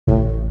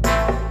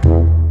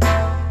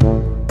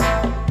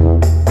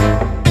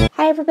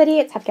everybody,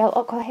 it's Abigail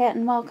Ocko here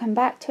and welcome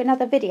back to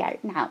another video.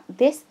 Now,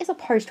 this is a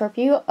post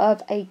review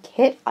of a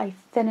kit I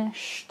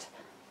finished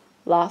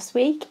last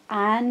week,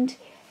 and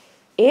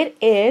it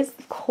is,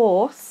 of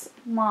course,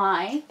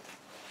 my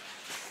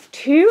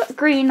 2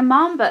 green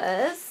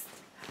Mambas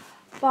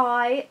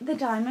by the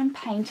Diamond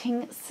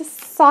Painting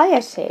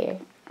Society.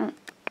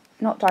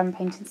 Not Diamond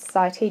Painting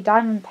Society,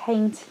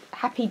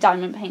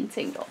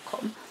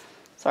 happydiamondpainting.com.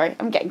 Sorry,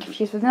 I'm getting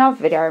confused with another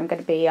video I'm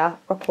going to be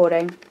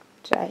recording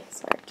today.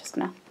 So I'm just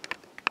going to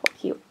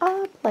pop you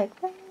up like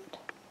that.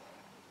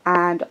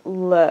 And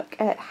look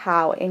at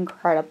how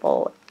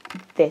incredible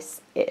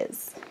this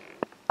is.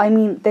 I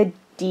mean, the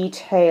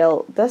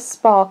detail, the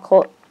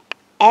sparkle,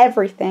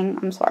 everything.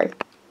 I'm sorry.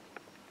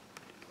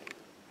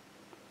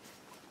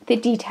 The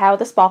detail,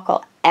 the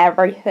sparkle,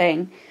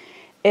 everything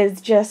is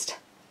just...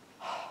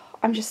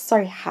 I'm just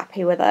so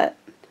happy with it.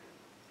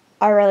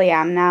 I really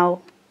am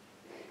now.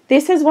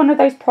 This is one of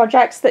those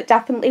projects that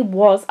definitely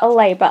was a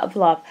labour of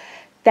love.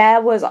 There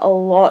was a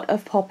lot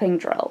of popping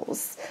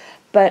drills,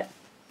 but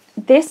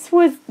this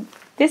was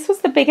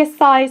the biggest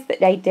size that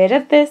they did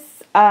of this.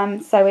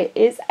 So it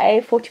is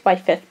a 40 by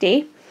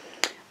 50.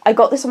 I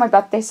got this on my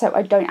birthday, so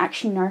I don't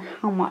actually know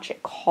how much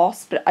it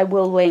cost, but I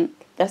will link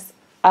this,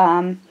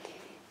 the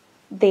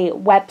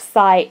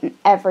website and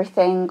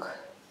everything,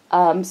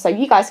 so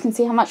you guys can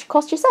see how much it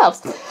cost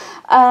yourselves.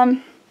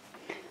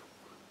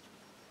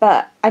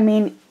 But I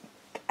mean,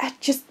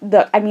 just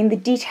look, I mean, the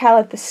detail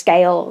of the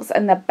scales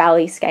and the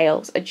belly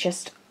scales are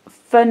just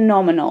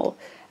phenomenal.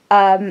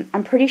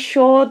 I'm pretty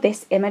sure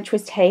this image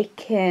was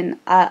taken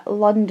at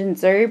London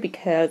Zoo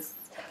because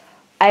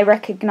I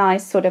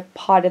recognise sort of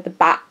part of the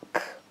back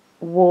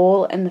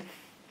wall, and the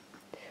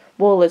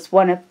wall is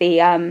one of the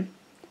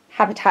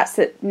habitats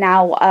that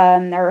now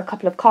there are a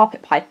couple of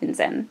carpet pythons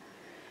in.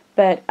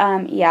 But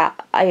yeah,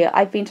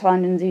 I've been to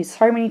London Zoo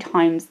so many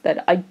times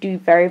that I do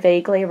very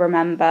vaguely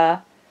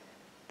remember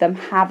them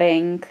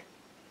having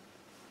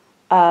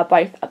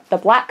both the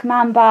black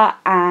mamba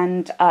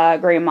and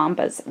green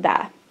mambas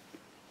there.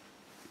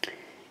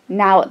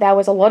 Now, there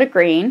was a lot of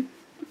green,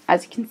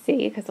 as you can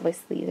see, because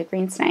obviously these are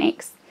green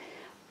snakes.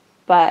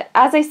 But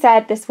as I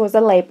said, this was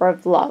a labour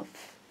of love.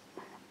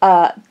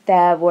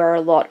 There were a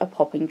lot of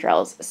popping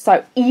drills.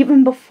 So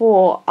even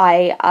before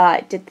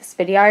I did this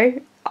video,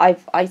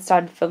 I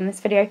started filming this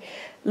video,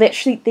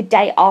 literally the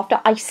day after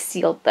I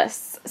sealed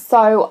this.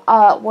 So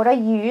what I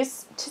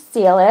used to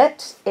seal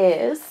it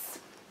is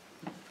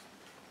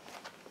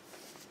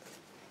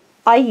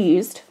I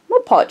used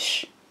Mod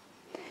Podge,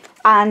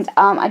 and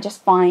I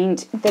just find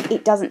that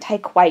it doesn't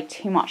take away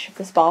too much of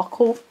the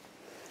sparkle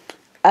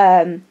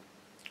of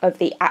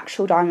the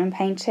actual diamond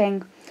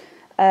painting.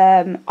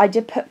 I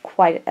did put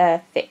quite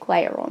a thick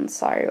layer on,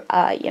 so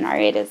you know,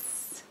 it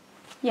is,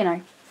 you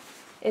know,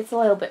 it's a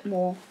little bit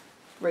more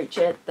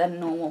rigid than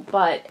normal,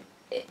 but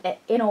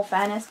in all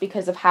fairness,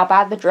 because of how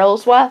bad the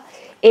drills were,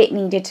 it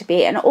needed to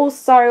be. And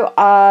also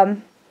I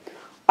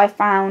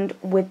found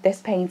with this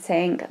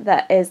painting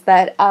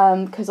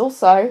because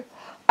also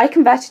I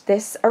converted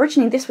this,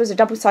 originally this was a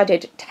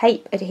double-sided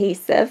tape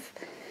adhesive,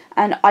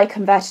 and I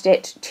converted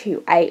it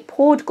to a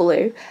poured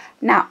glue.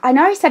 Now, I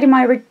know I said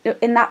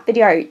in that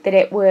video that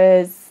it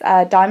was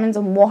Diamonds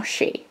and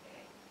Washi.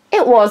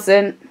 It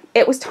wasn't.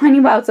 It was Tiny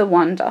Worlds of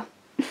Wonder.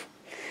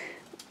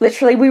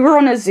 Literally, we were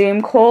on a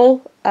Zoom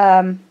call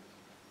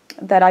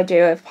that I do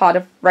as part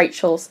of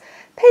Rachel's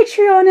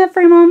Patreon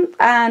every month,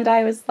 and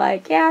I was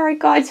like, yeah,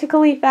 I took a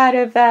leaf out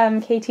of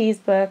KT's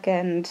book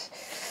and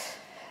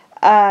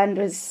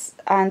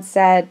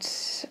said,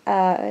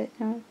 you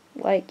know,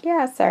 like,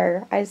 yeah,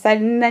 sir. I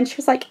said, and then she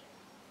was like,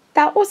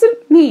 that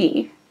wasn't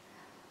me.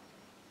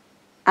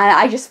 And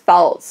I just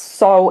felt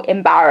so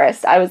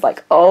embarrassed. I was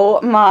like,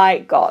 oh my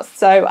gosh.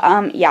 So,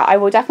 yeah, I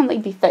will definitely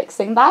be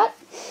fixing that.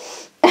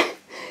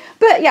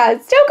 But yeah,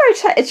 still go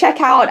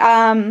check out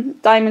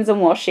Diamonds and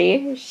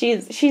Washi.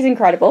 She's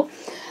incredible.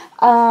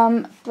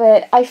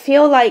 But I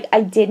feel like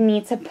I did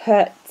need to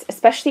put,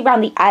 especially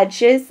around the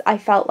edges, I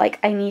felt like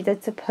I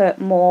needed to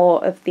put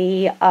more of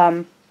the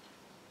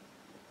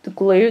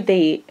glue,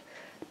 the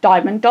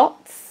diamond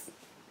dots,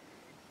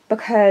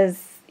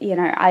 because, you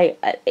know,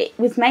 it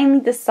was mainly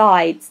the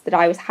sides that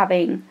I was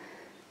having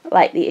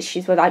like the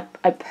issues with. I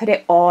put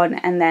it on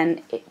and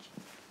then it...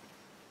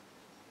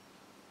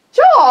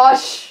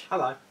 Josh!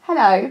 Hello.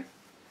 Hello.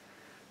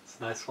 It's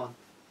a nice one.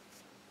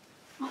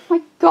 Oh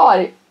my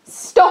god,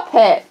 stop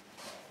it!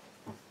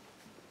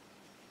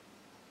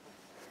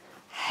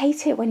 I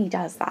hate it when he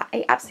does that.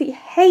 I absolutely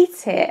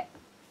hate it.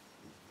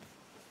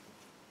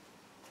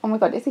 Oh my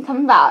god, is he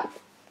coming back?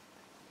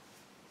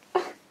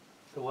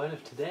 The word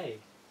of today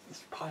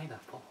is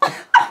pineapple. What?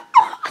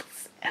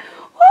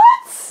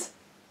 What?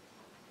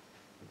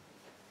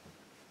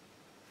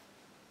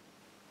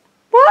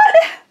 What?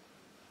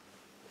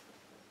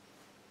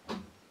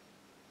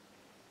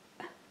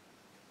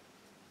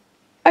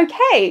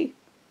 Okay.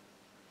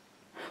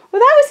 Well,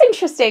 that was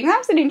interesting. That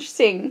was an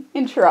interesting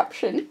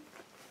interruption.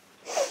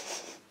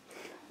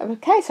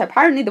 Okay, so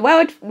apparently the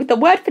word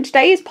for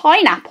today is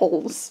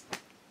pineapples.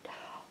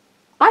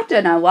 I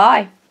don't know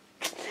why.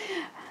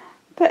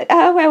 But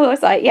where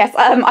was I? Yes,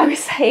 I was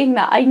saying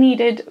that I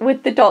needed,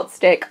 with the dot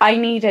stick, I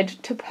needed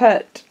to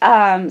put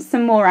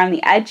some more around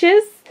the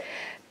edges,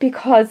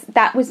 because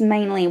that was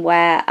mainly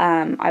where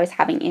I was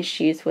having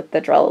issues with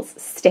the drills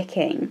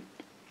sticking.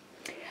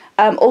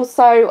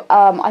 Also,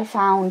 I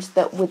found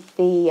that with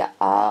the,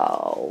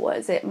 what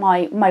is it,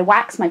 my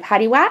wax, my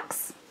paddy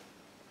wax,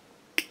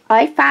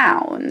 I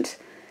found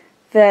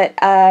that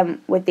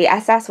with the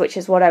SS, which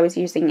is what I was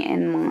using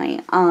in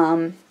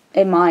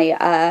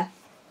my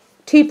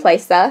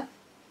two-placer,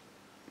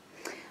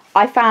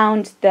 I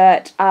found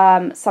that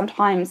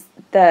sometimes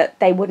that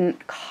they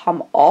wouldn't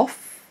come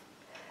off,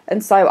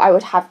 and so I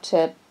would have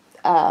to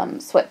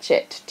switch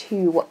it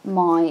to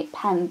my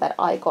pen that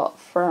I got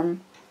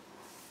from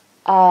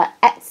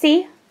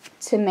Etsy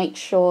to make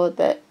sure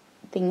that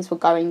things were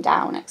going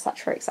down,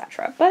 etc,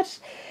 etc. But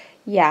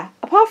yeah,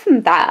 apart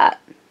from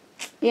that,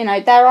 you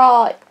know,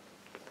 I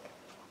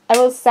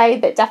will say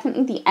that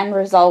definitely the end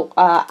result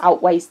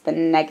outweighs the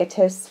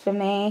negatives for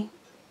me.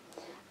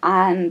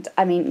 And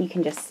I mean, you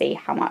can just see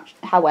how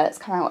well it's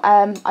come out.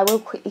 I will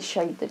quickly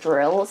show you the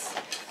drills.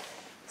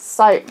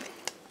 So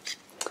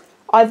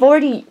I've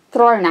already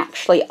thrown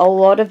actually a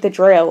lot of the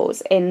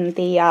drills in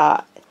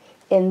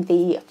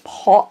the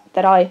pot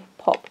that I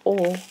pop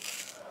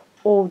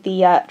all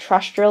the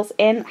trash drills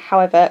in.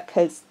 However,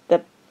 because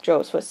the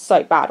drills were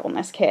so bad on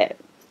this kit,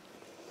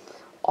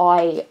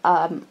 I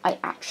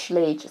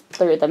actually just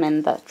threw them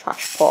in the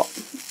trash pot.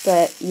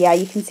 But yeah,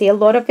 you can see a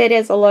lot of it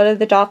is a lot of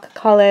the darker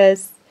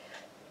colours.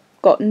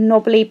 Got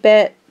knobbly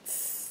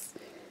bits,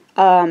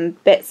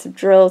 bits of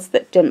drills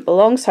that didn't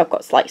belong, so I've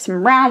got like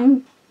some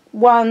round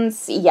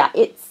ones. Yeah,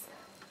 it's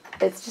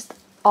just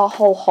a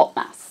whole hot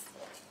mess.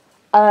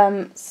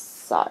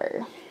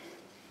 So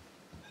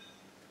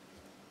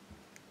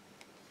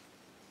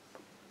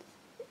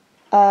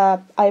I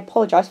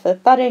apologise for the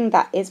thudding.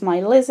 That is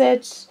my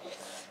lizard.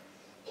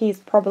 He's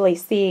probably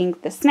seeing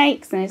the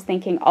snakes and is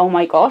thinking, oh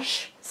my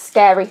gosh,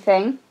 scary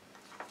thing.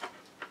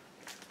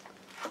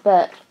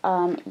 But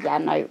yeah,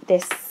 no,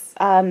 this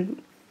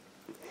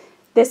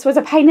was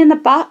a pain in the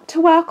butt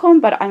to work on,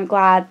 but I'm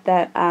glad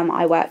that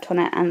I worked on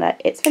it and that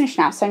it's finished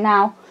now. So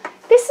now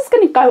this is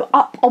going to go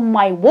up on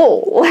my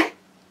wall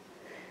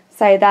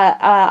so that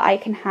I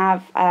can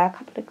have a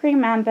couple of green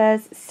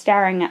mambas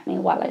staring at me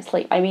while I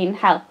sleep. I mean,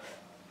 hell,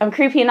 I'm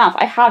creepy enough.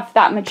 I have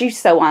that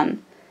Medusa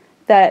one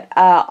that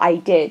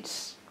I did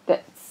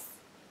that's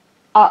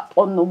up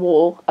on the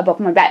wall above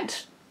my bed.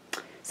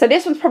 So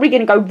this one's probably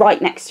going to go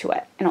right next to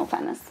it, in all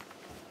fairness.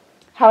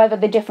 However,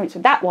 the difference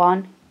with that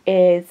one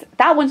is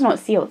that one's not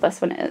sealed,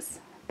 this one is.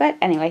 But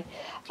anyway,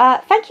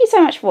 thank you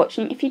so much for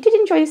watching. If you did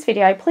enjoy this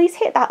video, please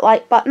hit that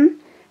like button,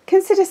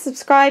 consider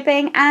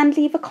subscribing, and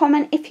leave a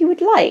comment if you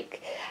would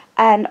like.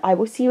 And I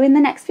will see you in the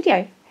next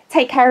video.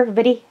 Take care,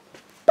 everybody.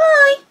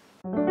 Bye!